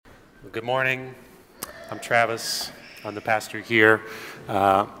Good morning. I'm Travis. I'm the pastor here.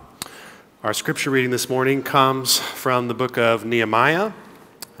 Our scripture reading this morning comes from the book of Nehemiah.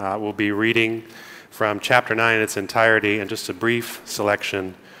 We'll be reading from chapter 9 in its entirety and just a brief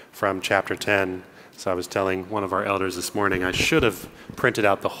selection from chapter 10. So I was telling one of our elders this morning I should have printed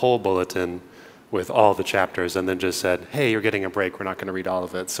out the whole bulletin with all the chapters and then just said, hey, you're getting a break. We're not going to read all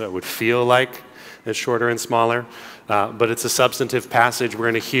of it. So it would feel like it's shorter and smaller. But it's a substantive passage.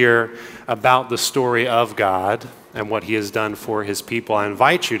 We're going to hear about the story of God and what he has done for his people. I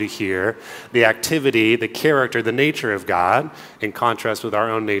invite you to hear the activity, the character, the nature of God in contrast with our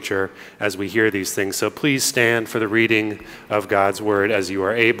own nature as we hear these things. So please stand for the reading of God's word as you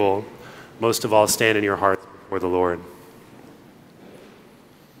are able. Most of all, stand in your heart before the Lord.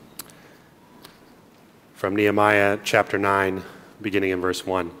 From Nehemiah chapter 9, beginning in verse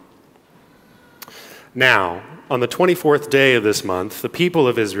 1. Now, on the 24th day of this month, the people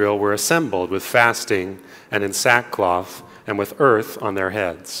of Israel were assembled with fasting and in sackcloth and with earth on their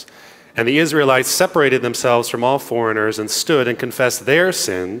heads. And the Israelites separated themselves from all foreigners and stood and confessed their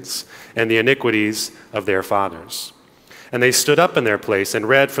sins and the iniquities of their fathers. And they stood up in their place and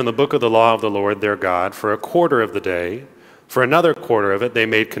read from the book of the law of the Lord their God for a quarter of the day. For another quarter of it they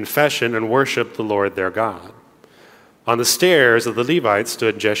made confession and worshiped the Lord their God. On the stairs of the Levites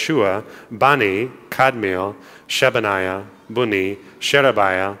stood Jeshua, Bani, Kadmiel, Shebaniah, Bunni,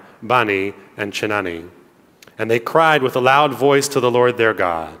 Sherebiah, Bani, and Chenani. And they cried with a loud voice to the Lord their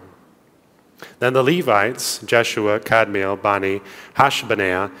God. Then the Levites, Jeshua, Kadmiel, Bani,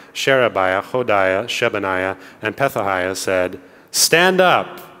 Hashabniah, Sherebiah, Hodiah, Shebaniah, and Pethahiah said, Stand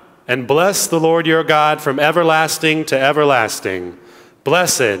up and bless the Lord your God from everlasting to everlasting.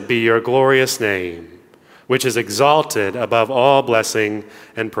 Blessed be your glorious name, which is exalted above all blessing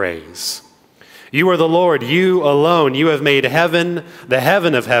and praise. You are the Lord, you alone. You have made heaven, the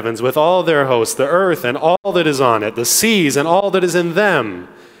heaven of heavens, with all their hosts, the earth and all that is on it, the seas and all that is in them,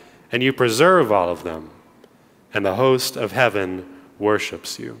 and you preserve all of them, and the host of heaven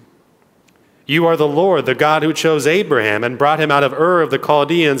worships you. You are the Lord, the God who chose Abraham and brought him out of Ur of the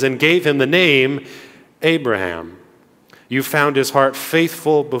Chaldeans and gave him the name Abraham. You found his heart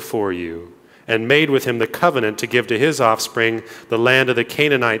faithful before you, and made with him the covenant to give to his offspring the land of the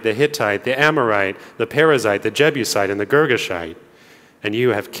Canaanite, the Hittite, the Amorite, the Perizzite, the Jebusite, and the Girgashite. And you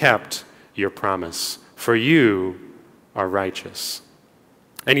have kept your promise, for you are righteous.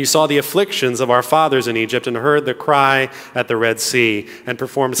 And you saw the afflictions of our fathers in Egypt and heard the cry at the Red Sea, and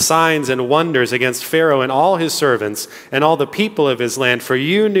performed signs and wonders against Pharaoh and all his servants and all the people of his land, for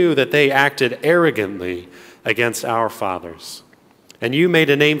you knew that they acted arrogantly against our fathers. And you made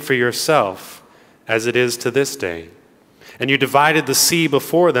a name for yourself, as it is to this day. And you divided the sea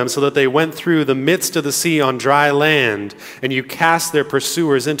before them so that they went through the midst of the sea on dry land, and you cast their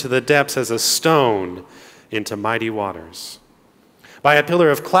pursuers into the depths as a stone into mighty waters. By a pillar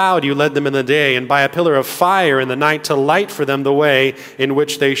of cloud you led them in the day, and by a pillar of fire in the night to light for them the way in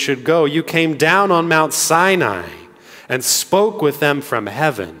which they should go. You came down on Mount Sinai and spoke with them from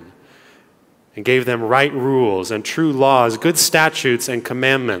heaven, and gave them right rules and true laws, good statutes and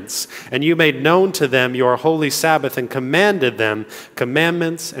commandments. And you made known to them your holy Sabbath and commanded them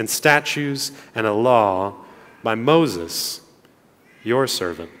commandments and statutes and a law by Moses, your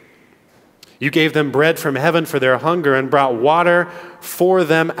servant. You gave them bread from heaven for their hunger and brought water for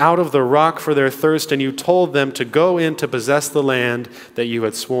them out of the rock for their thirst. And you told them to go in to possess the land that you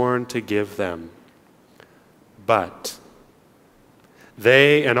had sworn to give them. But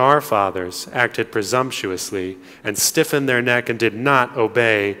they and our fathers acted presumptuously and stiffened their neck and did not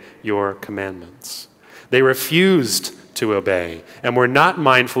obey your commandments. They refused to obey and were not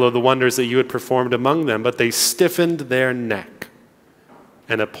mindful of the wonders that you had performed among them, but they stiffened their neck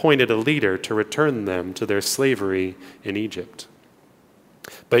and appointed a leader to return them to their slavery in Egypt.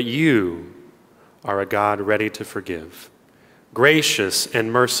 But you are a God ready to forgive, gracious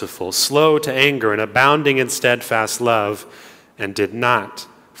and merciful, slow to anger and abounding in steadfast love, and did not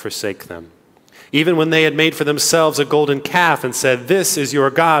forsake them. Even when they had made for themselves a golden calf and said, This is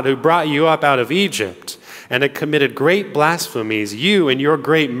your God who brought you up out of Egypt, and had committed great blasphemies, you in your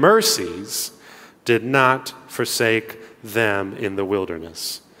great mercies did not forsake them in the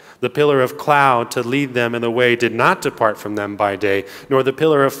wilderness. The pillar of cloud to lead them in the way did not depart from them by day, nor the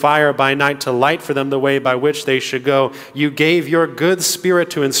pillar of fire by night to light for them the way by which they should go. You gave your good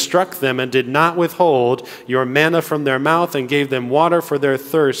spirit to instruct them and did not withhold your manna from their mouth and gave them water for their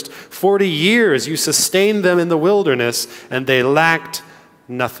thirst. 40 years you sustained them in the wilderness, and they lacked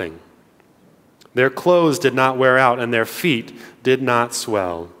nothing. Their clothes did not wear out and their feet did not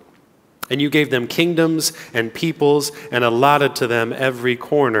swell. And you gave them kingdoms and peoples and allotted to them every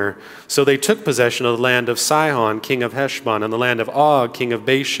corner. So they took possession of the land of Sihon, king of Heshbon, and the land of Og, king of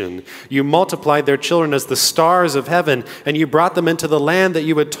Bashan. You multiplied their children as the stars of heaven, and you brought them into the land that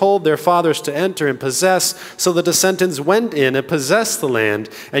you had told their fathers to enter and possess. So the descendants went in and possessed the land,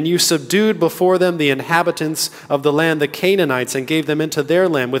 and you subdued before them the inhabitants of the land, the Canaanites, and gave them into their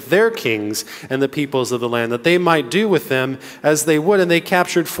land with their kings and the peoples of the land, that they might do with them as they would. And they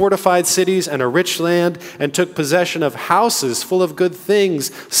captured fortified cities and a rich land, and took possession of houses full of good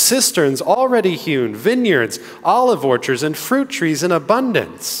things, cisterns already hewn, vineyards, olive orchards, and fruit trees in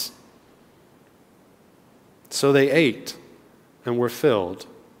abundance. So they ate and were filled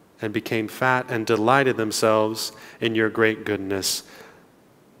and became fat and delighted themselves in your great goodness.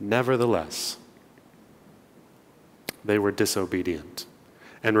 Nevertheless, they were disobedient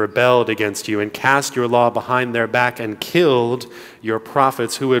and rebelled against you and cast your law behind their back and killed your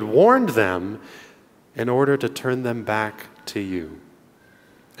prophets who had warned them in order to turn them back to you.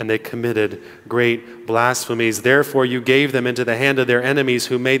 And they committed great blasphemies. Therefore you gave them into the hand of their enemies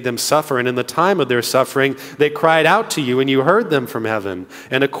who made them suffer. And in the time of their suffering they cried out to you, and you heard them from heaven.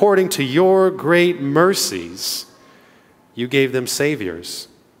 And according to your great mercies you gave them saviors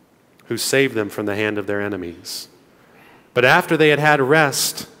who saved them from the hand of their enemies. But after they had had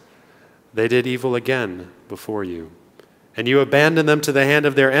rest, they did evil again before you. And you abandoned them to the hand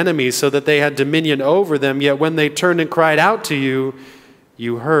of their enemies so that they had dominion over them. Yet when they turned and cried out to you,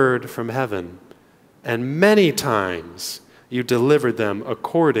 you heard from heaven. And many times you delivered them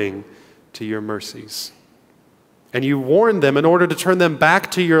according to your mercies. And you warned them in order to turn them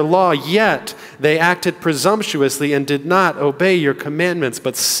back to your law. Yet they acted presumptuously and did not obey your commandments,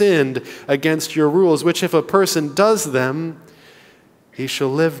 but sinned against your rules, which if a person does them, he shall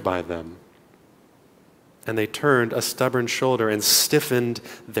live by them. And they turned a stubborn shoulder and stiffened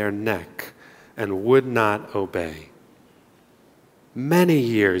their neck and would not obey. Many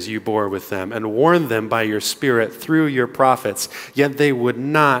years you bore with them and warned them by your Spirit through your prophets, yet they would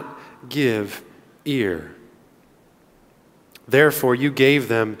not give ear. Therefore you gave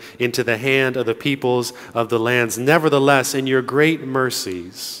them into the hand of the peoples of the lands. Nevertheless, in your great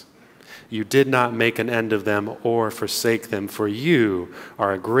mercies, you did not make an end of them or forsake them, for you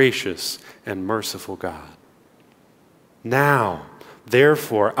are a gracious and merciful God. Now,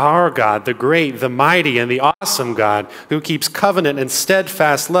 therefore, our God, the great, the mighty, and the awesome God, who keeps covenant and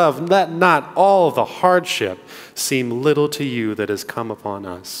steadfast love, let not all the hardship seem little to you that has come upon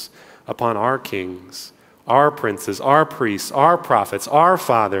us, upon our kings, our princes, our priests, our prophets, our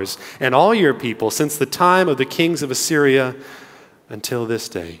fathers, and all your people since the time of the kings of Assyria until this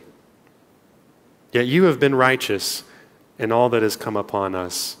day. Yet you have been righteous in all that has come upon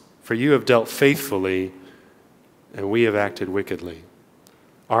us, for you have dealt faithfully, and we have acted wickedly.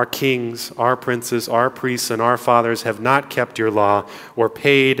 Our kings, our princes, our priests, and our fathers have not kept your law or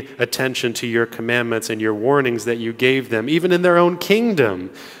paid attention to your commandments and your warnings that you gave them, even in their own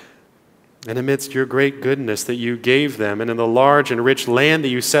kingdom. And amidst your great goodness that you gave them, and in the large and rich land that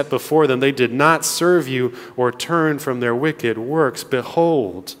you set before them, they did not serve you or turn from their wicked works.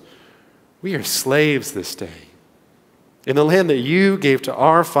 Behold, we are slaves this day in the land that you gave to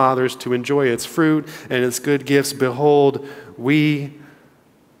our fathers to enjoy its fruit and its good gifts. Behold, we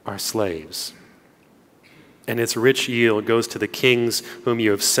are slaves. And its rich yield goes to the kings whom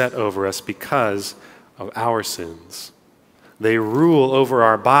you have set over us because of our sins. They rule over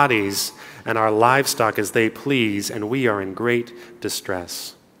our bodies and our livestock as they please, and we are in great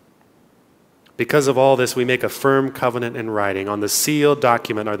distress. Because of all this, we make a firm covenant in writing. On the sealed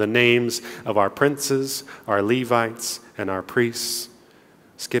document are the names of our princes, our Levites, and our priests.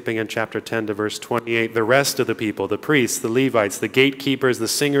 Skipping in chapter 10 to verse 28, the rest of the people, the priests, the Levites, the gatekeepers, the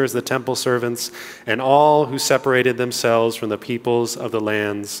singers, the temple servants, and all who separated themselves from the peoples of the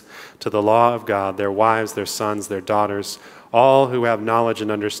lands to the law of God, their wives, their sons, their daughters, all who have knowledge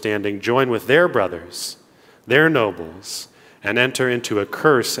and understanding, join with their brothers, their nobles, and enter into a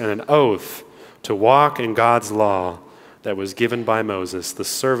curse and an oath to walk in God's law that was given by Moses, the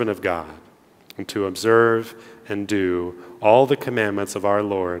servant of God, and to observe and do all the commandments of our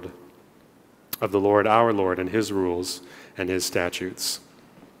Lord, of the Lord our Lord, and his rules and his statutes.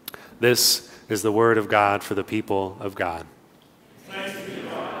 This is the word of God for the people of God. Thanks be to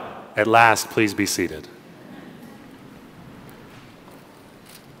God. At last, please be seated.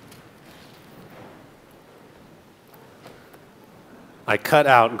 I cut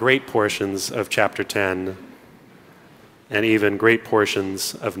out great portions of chapter 10 and even great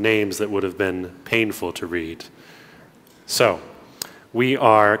portions of names that would have been painful to read. So, we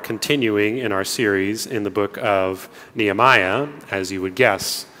are continuing in our series in the book of Nehemiah, as you would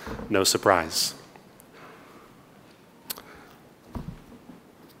guess no surprise.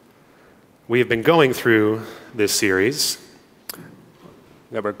 We have been going through this series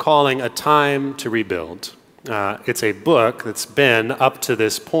that we're calling A Time to Rebuild. It's a book that's been, up to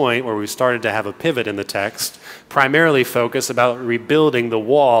this point where we started to have a pivot in the text, primarily focused about rebuilding the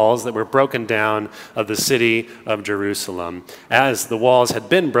walls that were broken down of the city of Jerusalem. As the walls had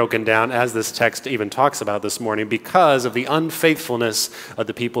been broken down, as this text even talks about this morning, because of the unfaithfulness of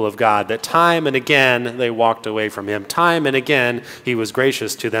the people of God, that time and again they walked away from him. Time and again he was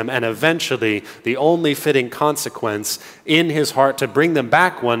gracious to them, and eventually the only fitting consequence in his heart to bring them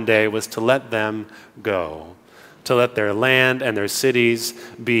back one day was to let them go, to let their land and their cities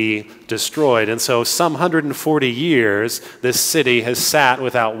be destroyed. And so some 140 years, this city has sat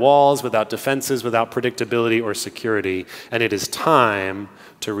without walls, without defenses, without predictability or security. And it is time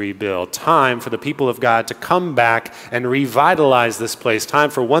to rebuild. Time for the people of God to come back and revitalize this place. Time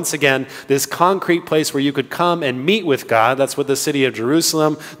for, once again, this concrete place where you could come and meet with God. That's what the city of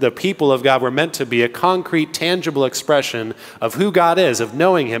Jerusalem, the people of God, were meant to be, a concrete, tangible expression of who God is, of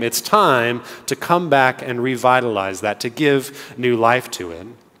knowing him. It's time to come back and revitalize that, to give new life to it.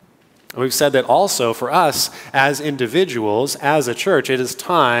 We've said that also for us as individuals, as a church, it is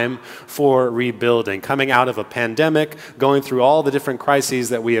time for rebuilding. Coming out of a pandemic, going through all the different crises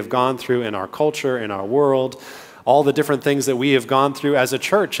that we have gone through in our culture, in our world, all the different things that we have gone through as a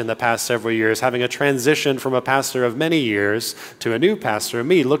church in the past several years, having a transition from a pastor of many years to a new pastor,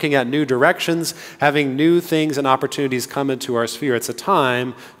 me, looking at new directions, having new things and opportunities come into our sphere. It's a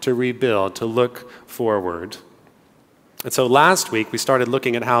time to rebuild, to look forward. And so last week, we started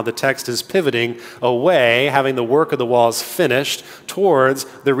looking at how the text is pivoting away, having the work of the walls finished, towards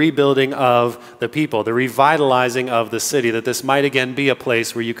the rebuilding of the people, the revitalizing of the city, that this might again be a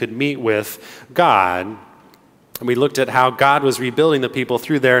place where you could meet with God. And we looked at how God was rebuilding the people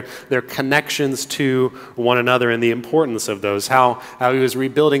through their connections to one another and the importance of those, how he was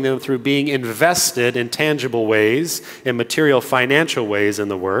rebuilding them through being invested in tangible ways, in material, financial ways in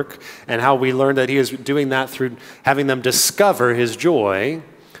the work, and how we learned that he is doing that through having them discover his joy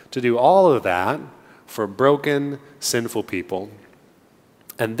to do all of that for broken, sinful people.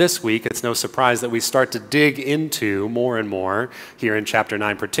 And this week, it's no surprise that we start to dig into more and more, here in chapter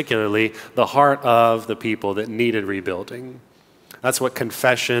 9 particularly, the heart of the people that needed rebuilding. That's what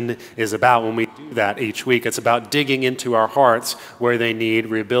confession is about when we do that each week. It's about digging into our hearts where they need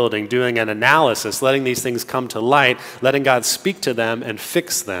rebuilding, doing an analysis, letting these things come to light, letting God speak to them and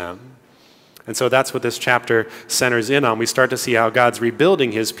fix them. And so that's what this chapter centers in on. We start to see how God's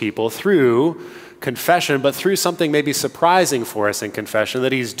rebuilding his people through confession, but through something maybe surprising for us in confession,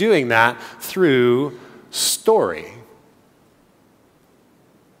 that he's doing that through story.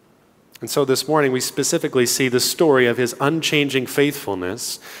 And so this morning we specifically see the story of his unchanging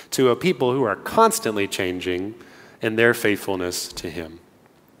faithfulness to a people who are constantly changing in their faithfulness to him.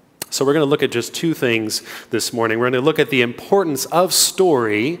 So we're going to look at just two things this morning. We're going to look at the importance of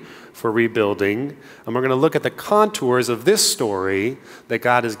story for rebuilding, and we're going to look at the contours of this story that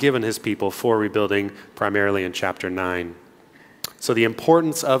God has given his people for rebuilding, primarily in chapter 9. So the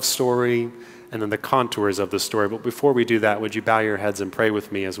importance of story and then the contours of the story. But before we do that, would you bow your heads and pray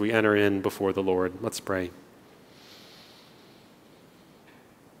with me as we enter in before the Lord? Let's pray.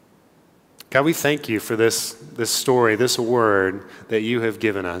 God, we thank you for this story, this word that you have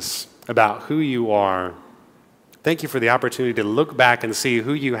given us about who you are. Thank you for the opportunity to look back and see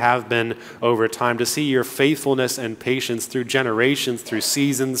who you have been over time, to see your faithfulness and patience through generations, through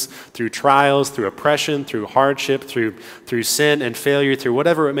seasons, through trials, through oppression, through hardship, through sin and failure, through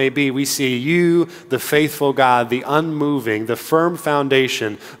whatever it may be. We see you, the faithful God, the unmoving, the firm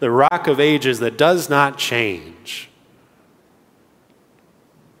foundation, the rock of ages that does not change.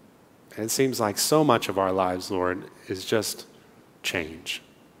 And it seems like so much of our lives, Lord, is just change.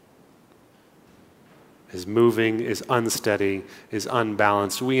 Is moving, is unsteady, is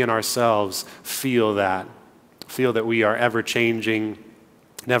unbalanced. We in ourselves feel that we are ever changing,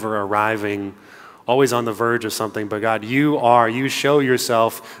 never arriving, always on the verge of something. But God, you show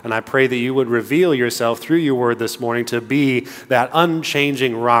yourself, and I pray that you would reveal yourself through your word this morning to be that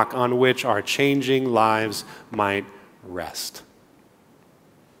unchanging rock on which our changing lives might rest.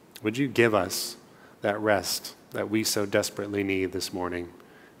 Would you give us that rest that we so desperately need this morning?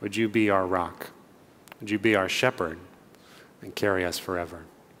 Would you be our rock? Would you be our shepherd and carry us forever?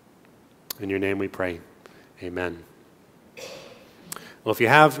 In your name we pray. Amen. Well, if you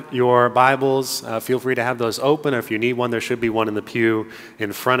have your Bibles, feel free to have those open, or if you need one, there should be one in the pew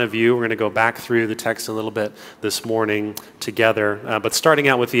in front of you. We're going to go back through the text a little bit this morning together, but starting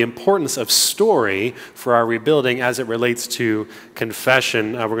out with the importance of story for our rebuilding as it relates to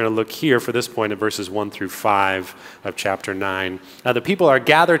confession. We're going to look here for this point at verses 1 through 5 of chapter 9. The people are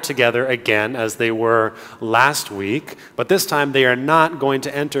gathered together again as they were last week, but this time they are not going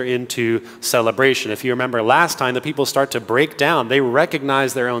to enter into celebration. If you remember last time, the people start to break down. They recognize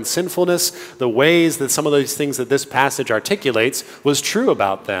their own sinfulness, the ways that some of those things that this passage articulates was true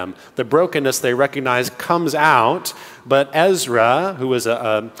about them. The brokenness they recognize comes out, but Ezra, who was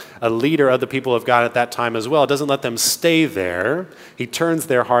a leader of the people of God at that time as well, doesn't let them stay there. He turns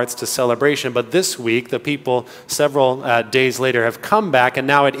their hearts to celebration. But this week, the people several days later have come back, and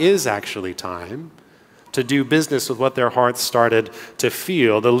now it is actually time to do business with what their hearts started to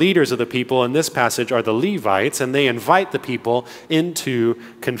feel. The leaders of the people in this passage are the Levites, and they invite the people into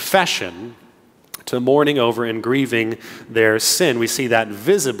confession, to mourning over and grieving their sin. We see that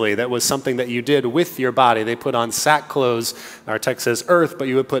visibly. That was something that you did with your body. They put on sackcloths. Our text says earth, but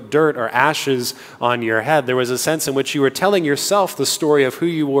you would put dirt or ashes on your head. There was a sense in which you were telling yourself the story of who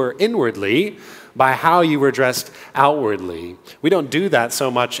you were inwardly by how you were dressed outwardly. We don't do that so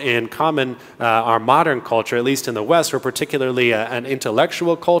much in our modern culture, at least in the West. We're particularly an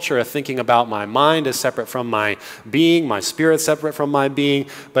intellectual culture, a thinking about my mind as separate from my being, my spirit separate from my being.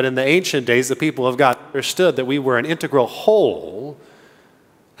 But in the ancient days, the people of God understood that we were an integral whole,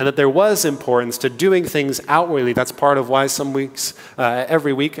 and that there was importance to doing things outwardly. That's part of why some weeks,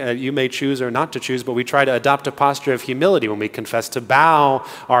 every week, you may choose or not to choose, but we try to adopt a posture of humility when we confess, to bow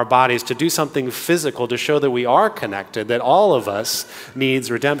our bodies, to do something physical, to show that we are connected, that all of us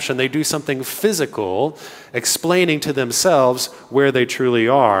needs redemption. They do something physical, explaining to themselves where they truly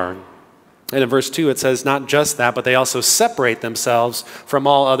are. And in verse 2, it says not just that, but they also separate themselves from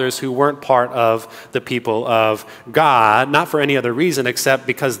all others who weren't part of the people of God, not for any other reason except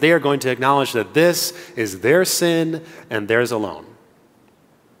because they are going to acknowledge that this is their sin and theirs alone.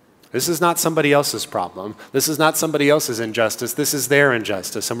 This is not somebody else's problem. This is not somebody else's injustice. This is their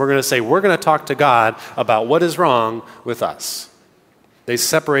injustice. And we're going to say, we're going to talk to God about what is wrong with us. They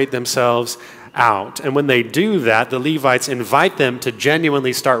separate themselves out. And when they do that, the Levites invite them to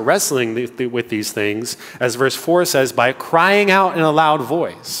genuinely start wrestling with these things, as verse 4 says, by crying out in a loud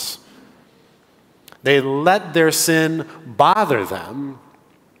voice. They let their sin bother them.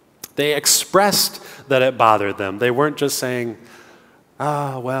 They expressed that it bothered them. They weren't just saying,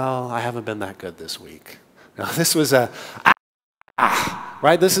 well, I haven't been that good this week. No, this was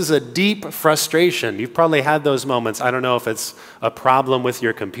right? This is a deep frustration. You've probably had those moments. I don't know if it's a problem with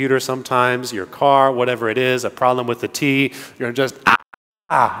your computer sometimes, your car, whatever it is, a problem with the tea. You're just,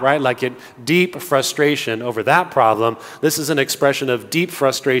 right? Like deep frustration over that problem. This is an expression of deep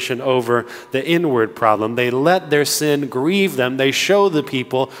frustration over the inward problem. They let their sin grieve them. They show the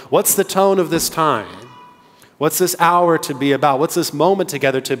people, what's the tone of this time? What's this hour to be about? What's this moment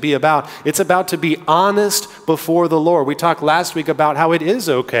together to be about? It's about to be honest before the Lord. We talked last week about how it is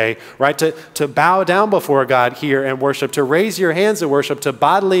okay, right, to bow down before God here and worship, to raise your hands in worship, to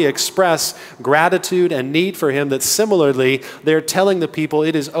bodily express gratitude and need for Him. That similarly, they're telling the people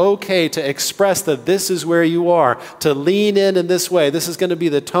it is okay to express that this is where you are, to lean in this way. This is going to be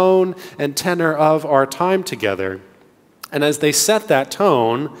the tone and tenor of our time together. And as they set that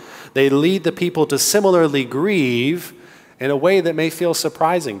tone, they lead the people to similarly grieve in a way that may feel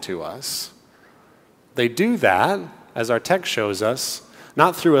surprising to us. They do that, as our text shows us,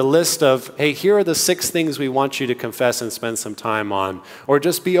 not through a list of, hey, here are the 6 things we want you to confess and spend some time on, or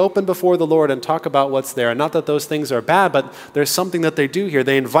just be open before the Lord and talk about what's there. Not that those things are bad, but there's something that they do here.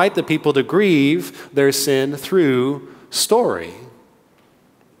 They invite the people to grieve their sin through story,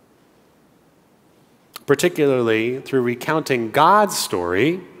 particularly through recounting God's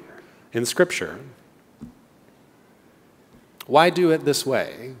story in Scripture. Why do it this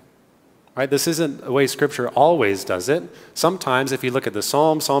way? Right? This isn't the way Scripture always does it. Sometimes, if you look at the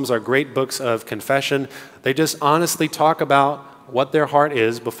Psalms are great books of confession. They just honestly talk about what their heart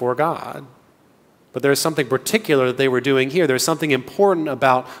is before God. But there's something particular that they were doing here. There's something important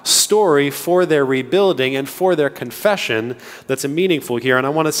about story for their rebuilding and for their confession that's meaningful here. And I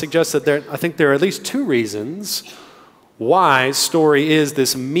want to suggest that I think there are at least 2 reasons why story is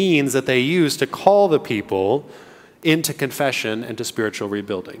this means that they use to call the people into confession and to spiritual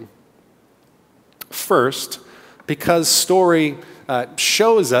rebuilding. First, because story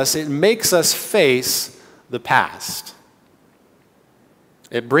shows us, it makes us face the past.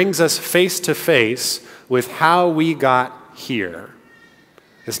 It brings us face to face with how we got here.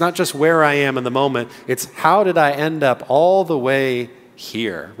 It's not just where I am in the moment, it's how did I end up all the way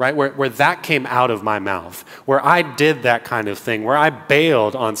here, right? Where that came out of my mouth, where I did that kind of thing, where I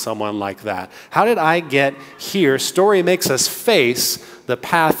bailed on someone like that. How did I get here? Story makes us face the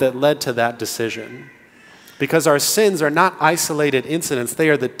path that led to that decision. Because our sins are not isolated incidents. They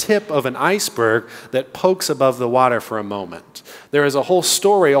are the tip of an iceberg that pokes above the water for a moment. There is a whole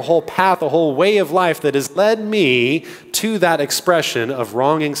story, a whole path, a whole way of life that has led me to that expression of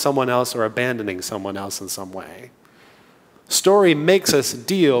wronging someone else or abandoning someone else in some way. Story makes us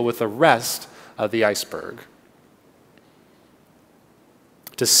deal with the rest of the iceberg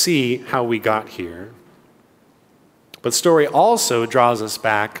to see how we got here. But story also draws us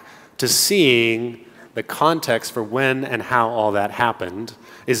back to seeing the context for when and how all that happened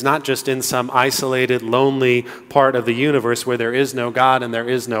is not just in some isolated, lonely part of the universe where there is no God and there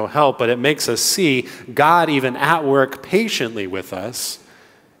is no help, but it makes us see God even at work patiently with us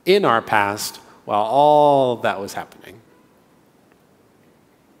in our past while all that was happening.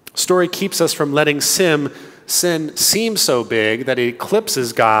 Story keeps us from letting sin seem so big that it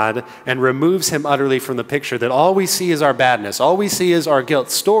eclipses God and removes him utterly from the picture, that all we see is our badness, all we see is our guilt.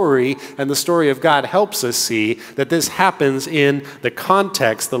 Story and the story of God helps us see that this happens in the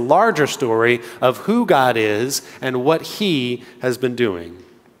context, the larger story of who God is and what he has been doing.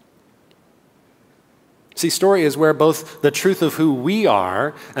 See, story is where both the truth of who we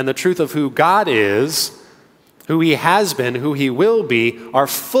are and the truth of who God is, who he has been, who he will be, are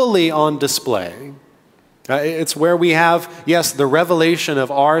fully on display. It's where we have, yes, the revelation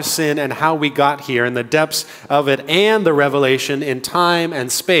of our sin and how we got here and the depths of it, and the revelation in time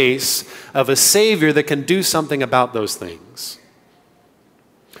and space of a Savior that can do something about those things.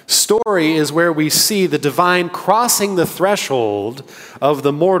 Story is where we see the divine crossing the threshold of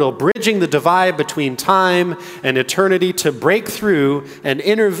the mortal, bridging the divide between time and eternity to break through and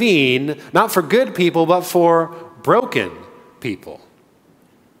intervene, not for good people, but for broken people.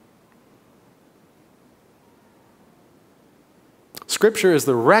 Scripture is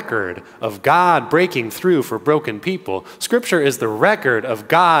the record of God breaking through for broken people. Scripture is the record of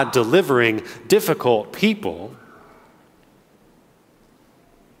God delivering difficult people.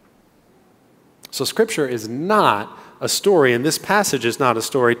 So Scripture is not a story, and this passage is not a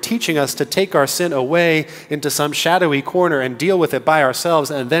story, teaching us to take our sin away into some shadowy corner and deal with it by ourselves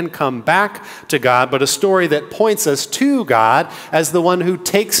and then come back to God, but a story that points us to God as the one who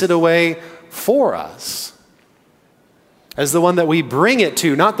takes it away for us. As the one that we bring it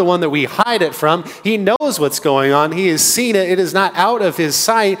to, not the one that we hide it from. He knows what's going on. He has seen it. It is not out of his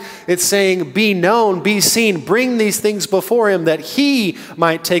sight. It's saying, be known, be seen, bring these things before him that he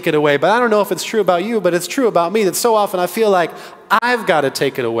might take it away. But I don't know if it's true about you, but it's true about me that so often I feel like I've got to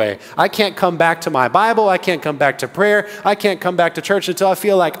take it away. I can't come back to my Bible. I can't come back to prayer. I can't come back to church until I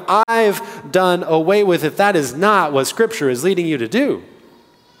feel like I've done away with it. That is not what Scripture is leading you to do.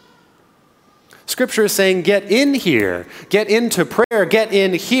 Scripture is saying, get in here, get into prayer, get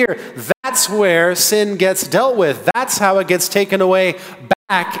in here. That's where sin gets dealt with. That's how it gets taken away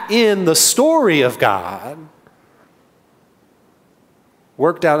back in the story of God,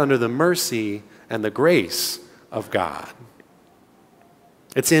 worked out under the mercy and the grace of God.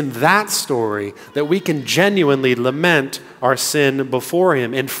 It's in that story that we can genuinely lament our sin before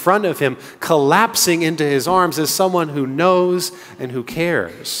him, in front of him, collapsing into his arms as someone who knows and who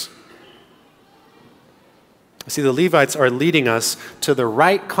cares. See, the Levites are leading us to the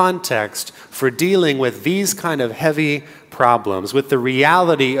right context for dealing with these kind of heavy problems, with the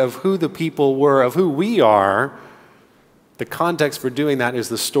reality of who the people were, of who we are. The context for doing that is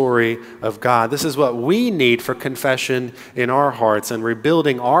the story of God. This is what we need for confession in our hearts and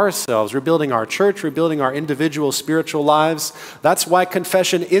rebuilding ourselves, rebuilding our church, rebuilding our individual spiritual lives. That's why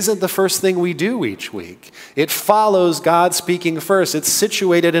confession isn't the first thing we do each week. It follows God speaking first. It's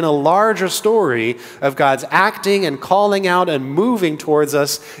situated in a larger story of God's acting and calling out and moving towards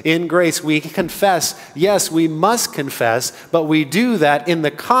us in grace. We confess, yes, we must confess, but we do that in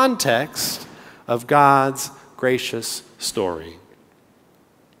the context of God's gracious story.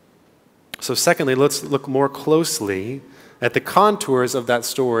 So secondly, let's look more closely at the contours of that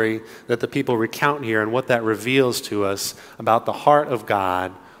story that the people recount here and what that reveals to us about the heart of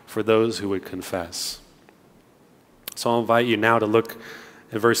God for those who would confess. So I'll invite you now to look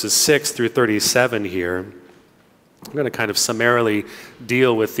at verses 6 through 37 here. I'm going to kind of summarily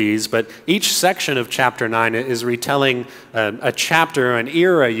deal with these, but each section of chapter 9 is retelling a chapter, an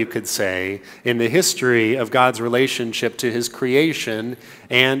era, you could say, in the history of God's relationship to his creation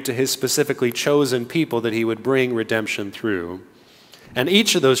and to his specifically chosen people that he would bring redemption through. And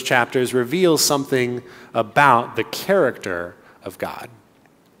each of those chapters reveals something about the character of God.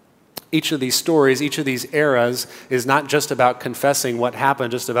 Each of these stories, each of these eras is not just about confessing what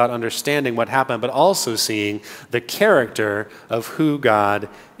happened, just about understanding what happened, but also seeing the character of who God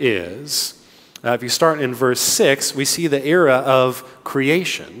is. If you start in verse 6, we see the era of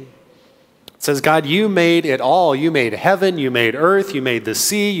creation. It says, God, you made it all. You made heaven, you made earth, you made the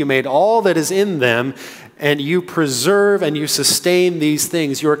sea, you made all that is in them, and you preserve and you sustain these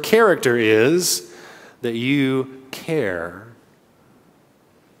things. Your character is that you care.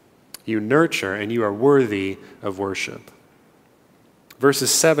 You nurture, and you are worthy of worship.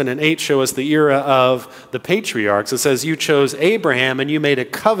 Verses 7 and 8 show us the era of the patriarchs. It says, you chose Abraham, and you made a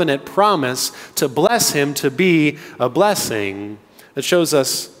covenant promise to bless him to be a blessing. It shows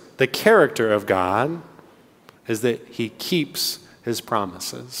us the character of God is that he keeps his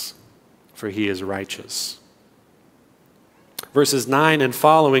promises, for he is righteous. Verses 9 and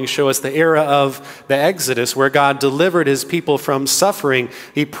following show us the era of the Exodus, where God delivered his people from suffering.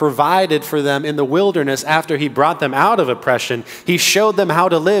 He provided for them in the wilderness after he brought them out of oppression. He showed them how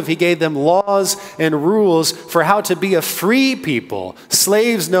to live. He gave them laws and rules for how to be a free people,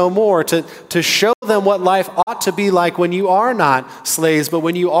 slaves no more, to show them what life ought to be like when you are not slaves, but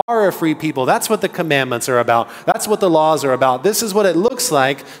when you are a free people. That's what the commandments are about. That's what the laws are about. This is what it looks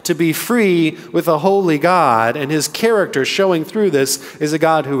like to be free with a holy God, and his character showing through this is a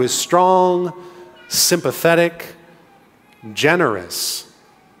God who is strong, sympathetic, generous,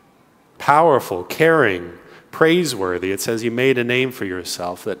 powerful, caring, praiseworthy. It says you made a name for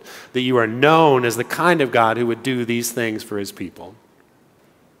yourself, that you are known as the kind of God who would do these things for his people.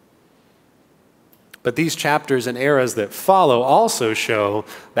 But these chapters and eras that follow also show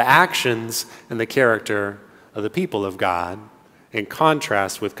the actions and the character of the people of God in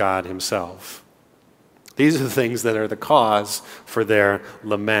contrast with God himself. These are the things that are the cause for their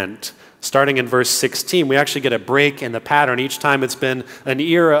lament. Starting in verse 16, we actually get a break in the pattern. Each time it's been an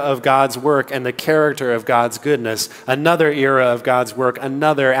era of God's work and the character of God's goodness, another era of God's work,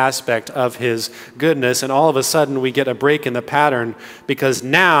 another aspect of his goodness, and all of a sudden we get a break in the pattern because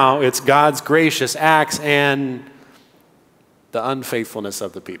now it's God's gracious acts and the unfaithfulness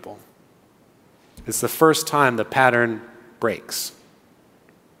of the people. It's the first time the pattern breaks.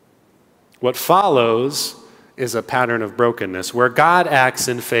 What follows is a pattern of brokenness where God acts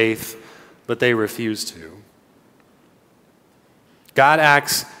in faith, but they refuse to. God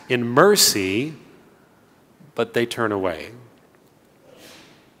acts in mercy, but they turn away.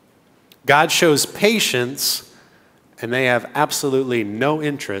 God shows patience, and they have absolutely no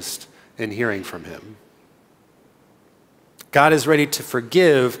interest in hearing from him. God is ready to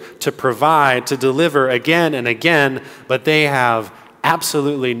forgive, to provide, to deliver again and again, but they have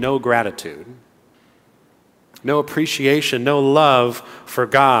absolutely no gratitude, no appreciation, no love for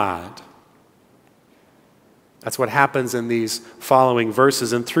God. That's what happens in these following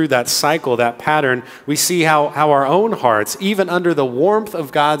verses. And through that cycle, that pattern, we see how our own hearts, even under the warmth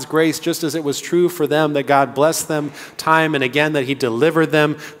of God's grace, just as it was true for them that God blessed them time and again, that he delivered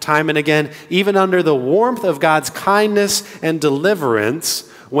them time and again, even under the warmth of God's kindness and deliverance,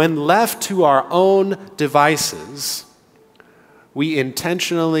 when left to our own devices, we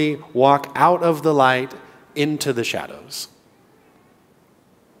intentionally walk out of the light into the shadows.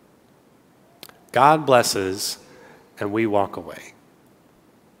 God blesses, and we walk away.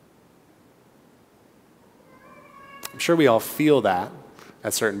 I'm sure we all feel that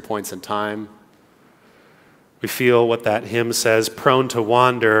at certain points in time. We feel what that hymn says, prone to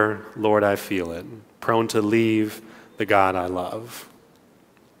wander, Lord, I feel it. Prone to leave the God I love.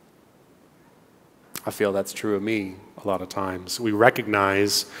 I feel that's true of me a lot of times. We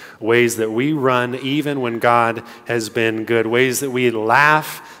recognize ways that we run even when God has been good, ways that we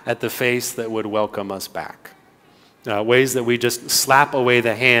laugh at the face that would welcome us back, ways that we just slap away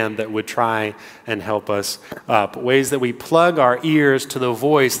the hand that would try and help us up, ways that we plug our ears to the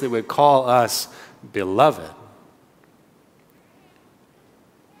voice that would call us beloved.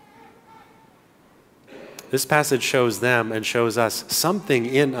 This passage shows them and shows us something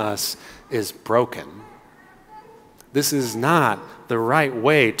in us is broken. This is not the right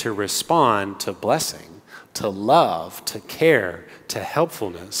way to respond to blessing, to love, to care, to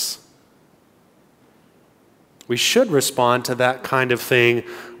helpfulness. We should respond to that kind of thing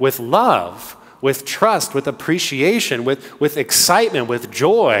with love, with trust, with appreciation, with excitement, with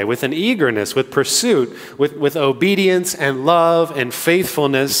joy, with an eagerness, with pursuit, with obedience and love and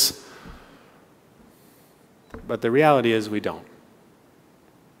faithfulness. But the reality is we don't.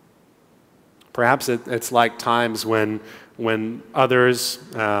 Perhaps it's like times when others,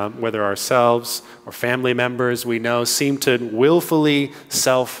 whether ourselves or family members we know, seem to willfully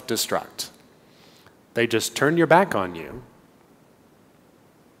self-destruct. They just turn your back on you.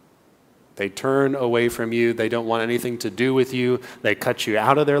 They turn away from you. They don't want anything to do with you. They cut you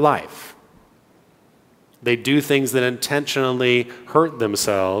out of their life. They do things that intentionally hurt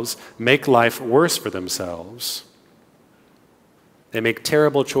themselves, make life worse for themselves. They make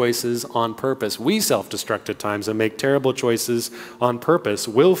terrible choices on purpose. We self-destruct at times and make terrible choices on purpose,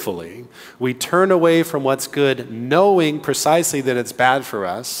 willfully. We turn away from what's good, knowing precisely that it's bad for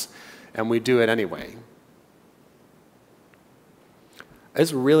us, and we do it anyway.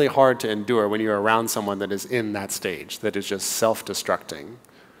 It's really hard to endure when you're around someone that is in that stage, that is just self-destructing.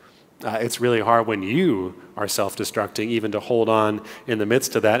 It's really hard when you are self-destructing, even to hold on in the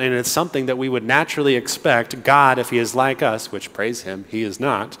midst of that. And it's something that we would naturally expect God, if he is like us, which praise him, he is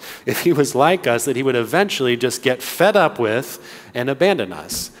not, if he was like us, that he would eventually just get fed up with and abandon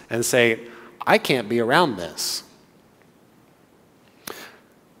us and say, I can't be around this.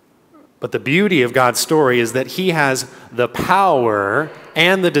 But the beauty of God's story is that he has the power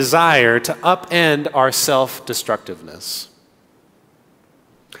and the desire to upend our self-destructiveness.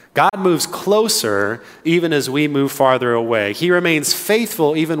 God moves closer even as we move farther away. He remains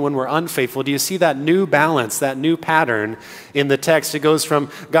faithful even when we're unfaithful. Do you see that new balance, that new pattern in the text? It goes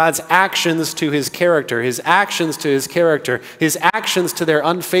from God's actions to his character, his actions to his character, his actions to their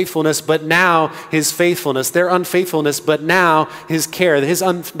unfaithfulness, but now his faithfulness, their unfaithfulness, but now his care,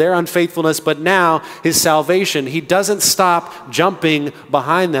 their unfaithfulness, but now his salvation. He doesn't stop jumping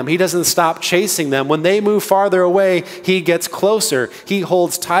behind them. He doesn't stop chasing them. When they move farther away, he gets closer. He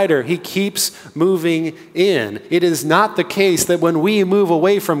holds tighter. He keeps moving in. It is not the case that when we move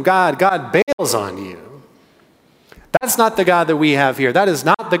away from God, God bails on you. That's not the God that we have here. That is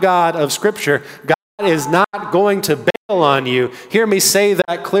not the God of Scripture. God is not going to bail on you. Hear me say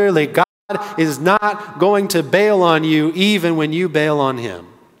that clearly. God is not going to bail on you even when you bail on him.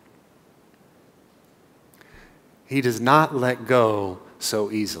 He does not let go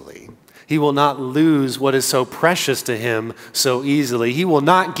so easily. He will not lose what is so precious to him so easily. He will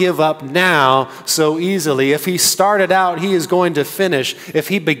not give up now so easily. If he started out, he is going to finish. If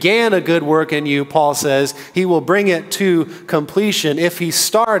he began a good work in you, Paul says, he will bring it to completion. If he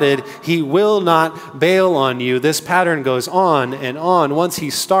started, he will not bail on you. This pattern goes on and on. Once he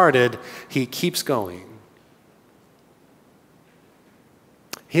started, he keeps going.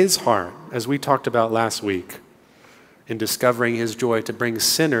 His heart, as we talked about last week, in discovering his joy to bring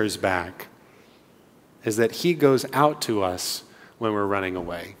sinners back, is that he goes out to us when we're running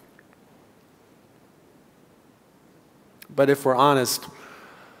away. But if we're honest,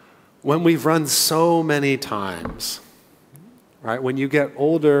 when we've run so many times, right, when you get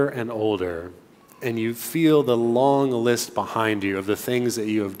older and older and you feel the long list behind you of the things that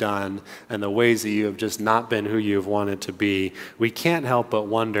you have done and the ways that you have just not been who you have wanted to be, we can't help but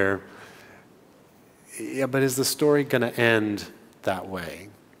wonder, yeah, but is the story going to end that way?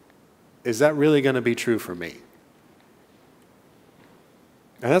 Is that really going to be true for me?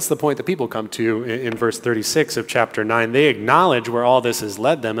 And that's the point that people come to in verse 36 of chapter 9. They acknowledge where all this has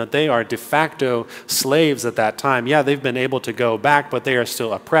led them, that they are de facto slaves at that time. Yeah, they've been able to go back, but they are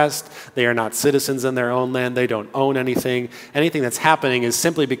still oppressed. They are not citizens in their own land. They don't own anything. Anything that's happening is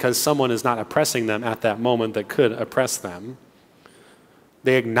simply because someone is not oppressing them at that moment that could oppress them.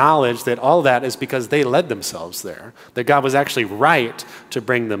 They acknowledge that all that is because they led themselves there, that God was actually right to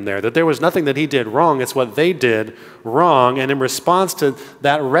bring them there, that there was nothing that he did wrong, it's what they did wrong. And in response to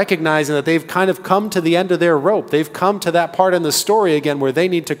that, recognizing that they've kind of come to the end of their rope, they've come to that part in the story again where they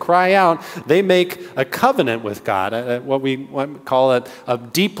need to cry out, they make a covenant with God, what we call a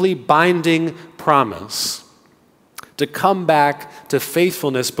deeply binding promise to come back to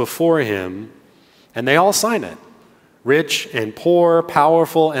faithfulness before him, and they all sign it. Rich and poor,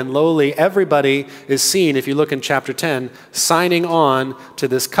 powerful and lowly, everybody is seen, if you look in chapter 10, signing on to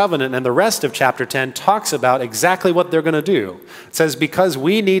this covenant. And the rest of chapter 10 talks about exactly what they're going to do. It says, because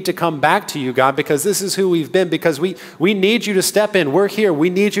we need to come back to you, God, because this is who we've been, because we need you to step in. We're here.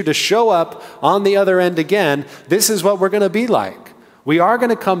 We need you to show up on the other end again. This is what we're going to be like. We are going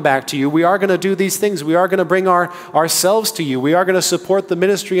to come back to you. We are going to do these things. We are going to bring ourselves to you. We are going to support the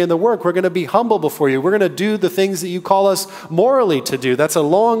ministry and the work. We're going to be humble before you. We're going to do the things that you call us morally to do. That's a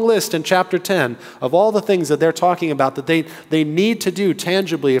long list in chapter 10 of all the things that they're talking about that they need to do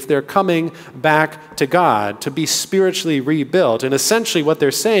tangibly if they're coming back to God, to be spiritually rebuilt. And essentially what they're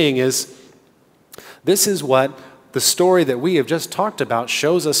saying is, this is what the story that we have just talked about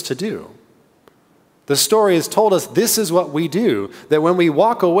shows us to do. The story has told us this is what we do, that when we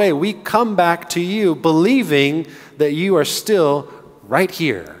walk away, we come back to you believing that you are still right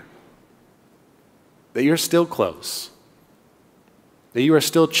here, that you're still close, that you are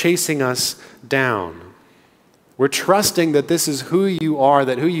still chasing us down. We're trusting that this is who you are,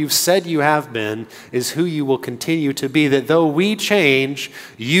 that who you've said you have been is who you will continue to be, that though we change,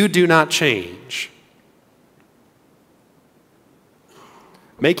 you do not change.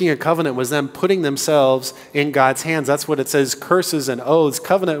 Making a covenant was them putting themselves in God's hands. That's what it says, curses and oaths.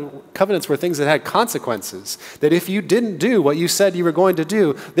 Covenants were things that had consequences. That if you didn't do what you said you were going to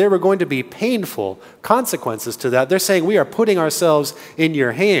do, there were going to be painful consequences to that. They're saying, we are putting ourselves in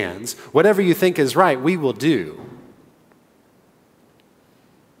your hands. Whatever you think is right, we will do.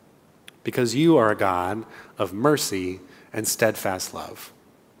 Because you are a God of mercy and steadfast love.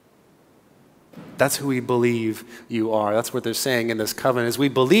 That's who we believe you are. That's what they're saying in this covenant, is we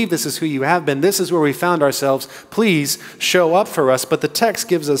believe this is who you have been. This is where we found ourselves. Please show up for us. But the text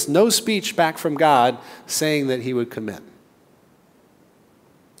gives us no speech back from God saying that he would commit.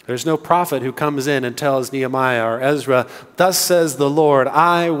 There's no prophet who comes in and tells Nehemiah or Ezra, thus says the Lord,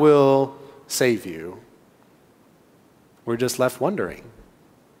 I will save you. We're just left wondering,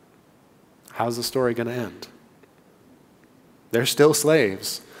 how's the story going to end? They're still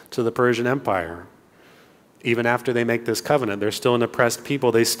slaves to the Persian Empire. Even after they make this covenant, they're still an oppressed people.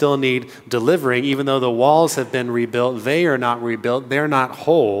 They still need delivering. Even though the walls have been rebuilt, they are not rebuilt. They're not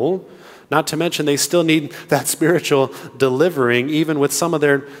whole. Not to mention they still need that spiritual delivering, even with some of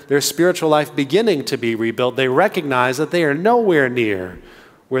their spiritual life beginning to be rebuilt. They recognize that they are nowhere near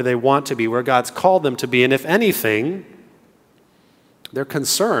where they want to be, where God's called them to be. And if anything, they're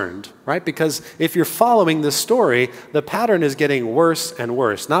concerned, right? Because if you're following this story, the pattern is getting worse and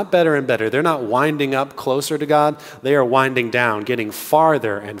worse, not better and better. They're not winding up closer to God. They are winding down, getting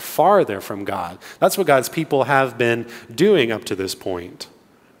farther and farther from God. That's what God's people have been doing up to this point.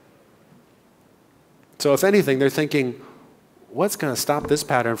 So if anything, they're thinking, what's going to stop this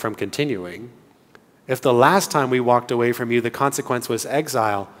pattern from continuing? If the last time we walked away from you, the consequence was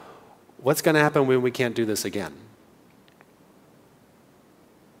exile, what's going to happen when we can't do this again?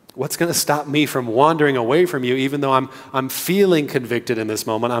 What's going to stop me from wandering away from you, even though I'm feeling convicted in this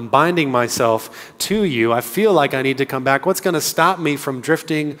moment? I'm binding myself to you. I feel like I need to come back. What's going to stop me from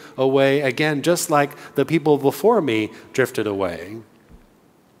drifting away again, just like the people before me drifted away?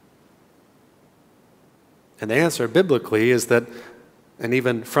 And the answer biblically is that, and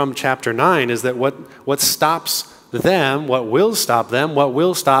even from chapter 9, is that what stops them, what will stop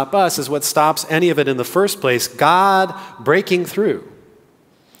us, is what stops any of it in the first place: God breaking through.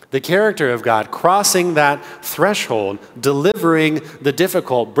 The character of God, crossing that threshold, delivering the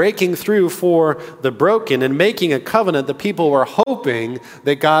difficult, breaking through for the broken, and making a covenant. The people were hoping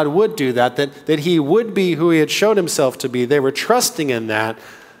that God would do that he would be who he had shown himself to be. They were trusting in that,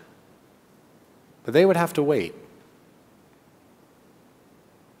 but they would have to wait.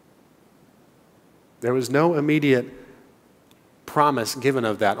 There was no immediate promise given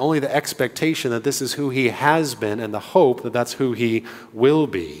of that, only the expectation that this is who he has been and the hope that that's who he will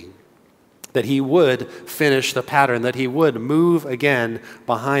be, that he would finish the pattern, that he would move again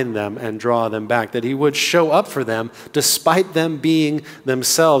behind them and draw them back, that he would show up for them despite them being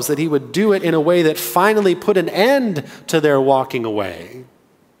themselves, that he would do it in a way that finally put an end to their walking away,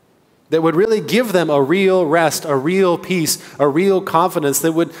 that would really give them a real rest, a real peace, a real confidence,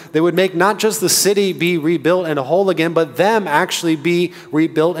 that would make not just the city be rebuilt and whole again, but them actually be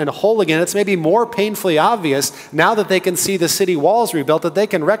rebuilt and whole again. It's maybe more painfully obvious now that they can see the city walls rebuilt, that they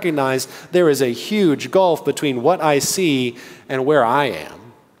can recognize there is a huge gulf between what I see and where I am.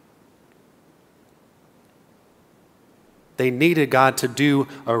 They needed God to do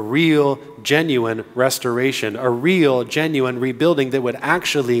a real, genuine restoration, a real, genuine rebuilding that would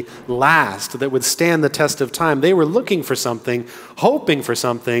actually last, that would stand the test of time. They were looking for something, hoping for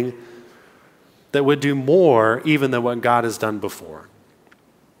something that would do more even than what God has done before.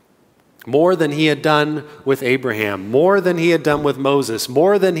 More than he had done with Abraham, more than he had done with Moses,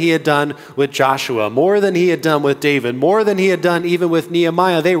 more than he had done with Joshua, more than he had done with David, more than he had done even with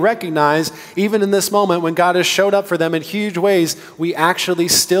Nehemiah. They recognize, even in this moment when God has showed up for them in huge ways, we actually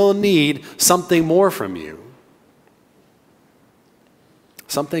still need something more from you.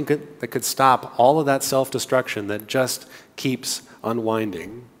 Something that could stop all of that self-destruction that just keeps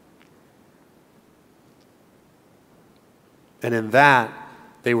unwinding. And in that,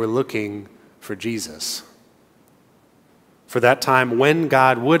 they were looking for Jesus. For that time when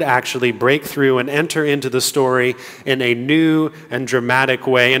God would actually break through and enter into the story in a new and dramatic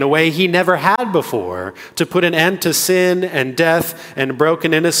way, in a way he never had before, to put an end to sin and death and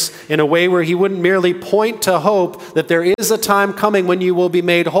brokenness, in a way where he wouldn't merely point to hope that there is a time coming when you will be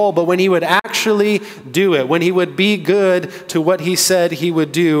made whole, but when he would actually do it, when he would be good to what he said he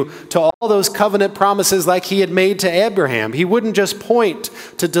would do, to all those covenant promises like he had made to Abraham. He wouldn't just point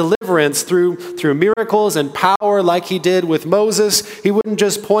to deliverance through miracles and power like he did with Moses. He wouldn't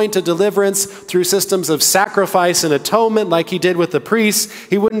just point to deliverance through systems of sacrifice and atonement like he did with the priests.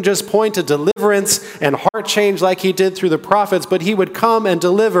 He wouldn't just point to deliverance and heart change like he did through the prophets, but he would come and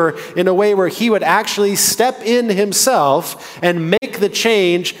deliver in a way where he would actually step in himself and make the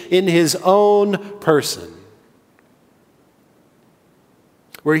change in his own person.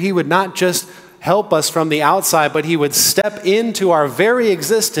 Where he would not just help us from the outside, but he would step into our very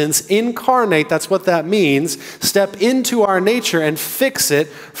existence, incarnate, that's what that means, step into our nature and fix it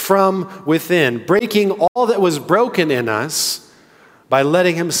from within, breaking all that was broken in us by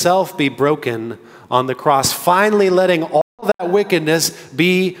letting himself be broken on the cross, finally letting all that wickedness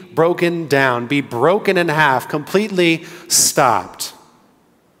be broken down, be broken in half, completely stopped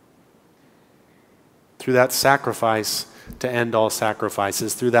through that sacrifice to end all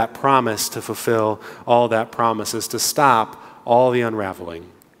sacrifices, through that promise to fulfill all that promises, to stop all the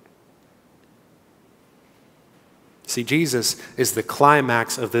unraveling. See, Jesus is the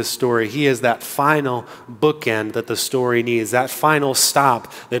climax of this story. He is that final bookend that the story needs, that final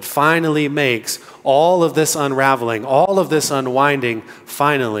stop that finally makes all of this unraveling, all of this unwinding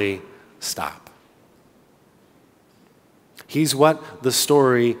finally stop. He's what the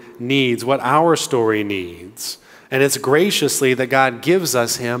story needs, what our story needs. And it's graciously that God gives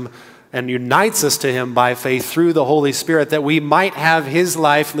us him and unites us to him by faith through the Holy Spirit, that we might have his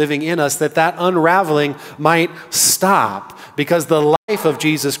life living in us, that unraveling might stop, because the life of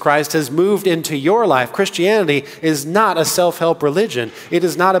Jesus Christ has moved into your life. Christianity is not a self-help religion. It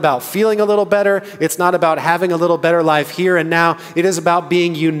is not about feeling a little better. It's not about having a little better life here and now. It is about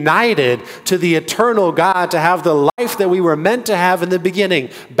being united to the eternal God, to have the life that we were meant to have in the beginning.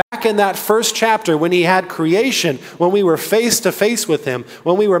 Back in that first chapter, when he had creation, when we were face to face with him,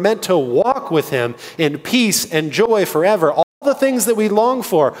 when we were meant to walk with him in peace and joy forever, all the things that we long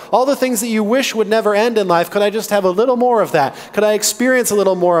for, all the things that you wish would never end in life, could I just have a little more of that? Could I experience a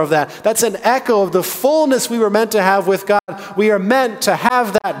little more of that? That's an echo of the fullness we were meant to have with God. We are meant to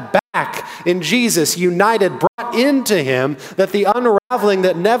have that back in Jesus, united, brought into him, that the unraveling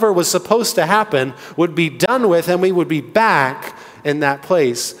that never was supposed to happen would be done with, and we would be back in that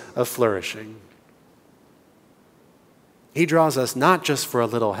place of flourishing. He draws us not just for a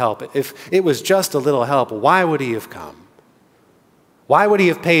little help. If it was just a little help, why would he have come? Why would he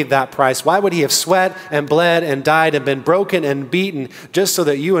have paid that price? Why would he have sweat and bled and died and been broken and beaten just so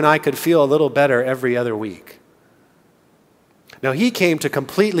that you and I could feel a little better every other week? Now, he came to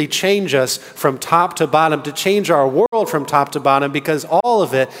completely change us from top to bottom, to change our world from top to bottom, because all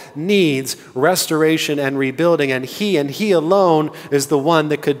of it needs restoration and rebuilding, and he alone is the one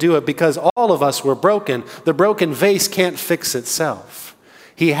that could do it, because all of us were broken. The broken vase can't fix itself.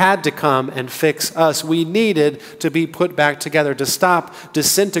 He had to come and fix us. We needed to be put back together, to stop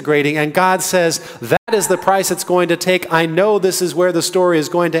disintegrating. And God says, that is the price it's going to take. I know this is where the story is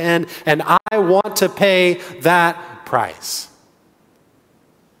going to end, and I want to pay that price.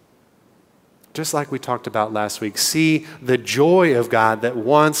 Just like we talked about last week, see the joy of God that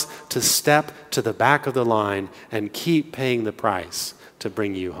wants to step to the back of the line and keep paying the price to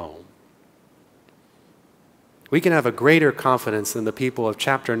bring you home. We can have a greater confidence than the people of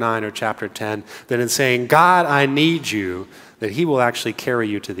chapter 9 or chapter 10 than in saying, God, I need you, that he will actually carry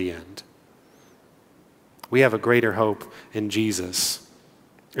you to the end. We have a greater hope in Jesus.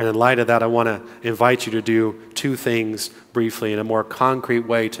 And in light of that, I want to invite you to do two things briefly in a more concrete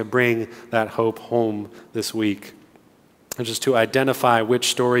way to bring that hope home this week. And just to identify which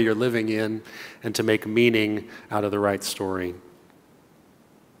story you're living in and to make meaning out of the right story.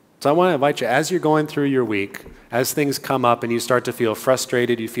 So I want to invite you, as you're going through your week, as things come up and you start to feel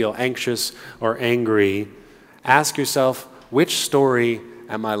frustrated, you feel anxious or angry, ask yourself, which story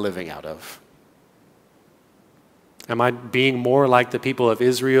am I living out of? Am I being more like the people of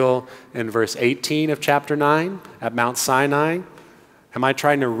Israel in verse 18 of chapter 9 at Mount Sinai? Am I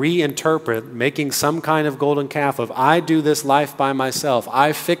trying to reinterpret, making some kind of golden calf of, I do this life by myself,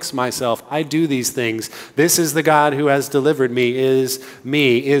 I fix myself, I do these things, this is the God who has delivered me,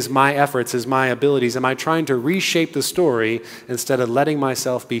 is my efforts, is my abilities? Am I trying to reshape the story instead of letting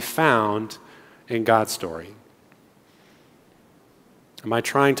myself be found in God's story? Am I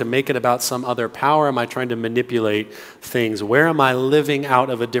trying to make it about some other power? Am I trying to manipulate things? Where am I living out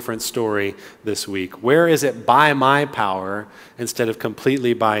of a different story this week? Where is it by my power instead of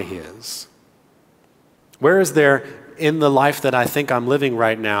completely by his? Where is there in the life that I think I'm living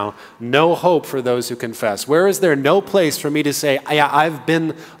right now, no hope for those who confess? Where is there no place for me to say, yeah, I've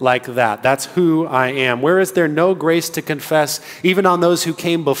been like that. That's who I am. Where is there no grace to confess even on those who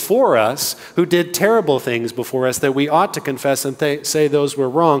came before us, who did terrible things before us that we ought to confess and say those were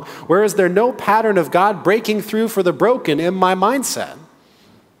wrong? Where is there no pattern of God breaking through for the broken in my mindset?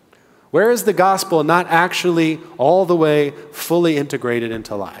 Where is the gospel not actually all the way fully integrated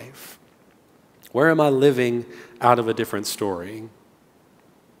into life? Where am I living out of a different story?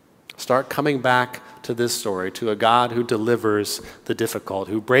 Start coming back to this story, to a God who delivers the difficult,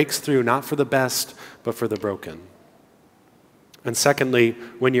 who breaks through not for the best, but for the broken. And secondly,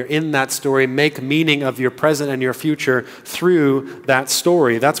 when you're in that story, make meaning of your present and your future through that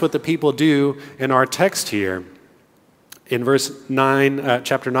story. That's what the people do in our text here. In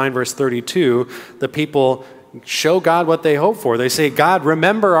chapter 9, verse 32, the people show God what they hope for. They say, God,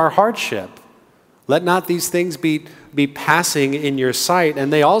 remember our hardship. Let not these things be passing in your sight.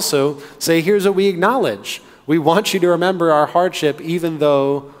 And they also say, here's what we acknowledge. We want you to remember our hardship even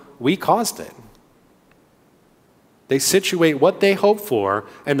though we caused it. They situate what they hope for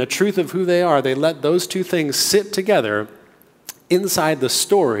and the truth of who they are. They let those two things sit together inside the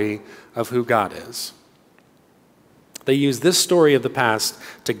story of who God is. They use this story of the past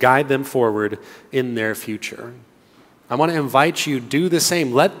to guide them forward in their future. I want to invite you, do the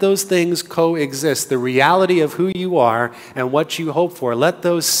same. Let those things coexist. The reality of who you are and what you hope for, let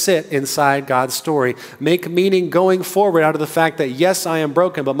those sit inside God's story. Make meaning going forward out of the fact that, yes, I am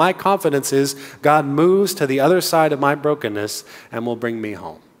broken, but my confidence is God moves to the other side of my brokenness and will bring me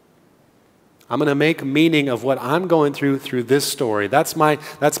home. I'm going to make meaning of what I'm going through this story. That's my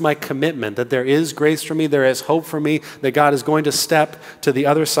commitment, that there is grace for me, there is hope for me, that God is going to step to the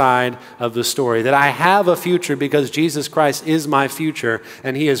other side of the story, that I have a future because Jesus Christ is my future,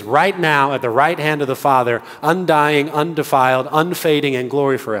 and he is right now at the right hand of the Father, undying, undefiled, unfading, in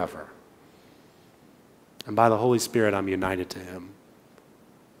glory forever. And by the Holy Spirit, I'm united to him.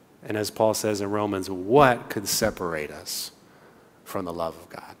 And as Paul says in Romans, what could separate us from the love of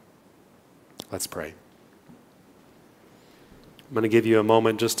God? Let's pray. I'm going to give you a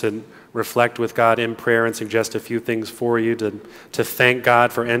moment just to reflect with God in prayer and suggest a few things for you to thank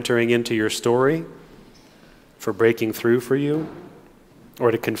God for entering into your story, for breaking through for you,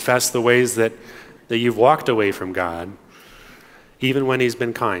 or to confess the ways that you've walked away from God, even when he's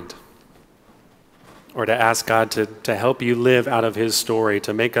been kind, or to ask God to help you live out of his story,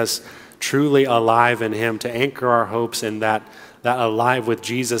 to make us truly alive in him, to anchor our hopes in that alive with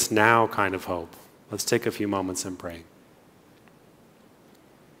Jesus now kind of hope. Let's take a few moments and pray.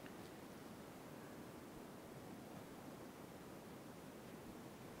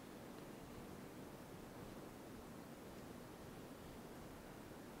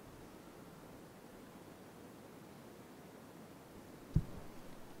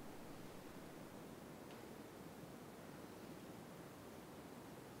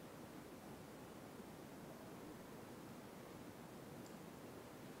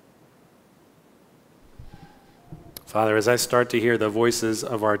 Father, as I start to hear the voices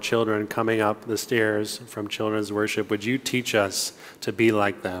of our children coming up the stairs from children's worship, would you teach us to be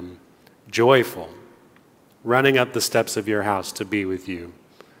like them, joyful, running up the steps of your house to be with you,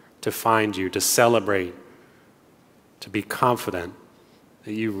 to find you, to celebrate, to be confident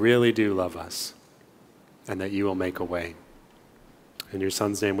that you really do love us and that you will make a way. In your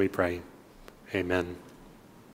Son's name we pray. Amen.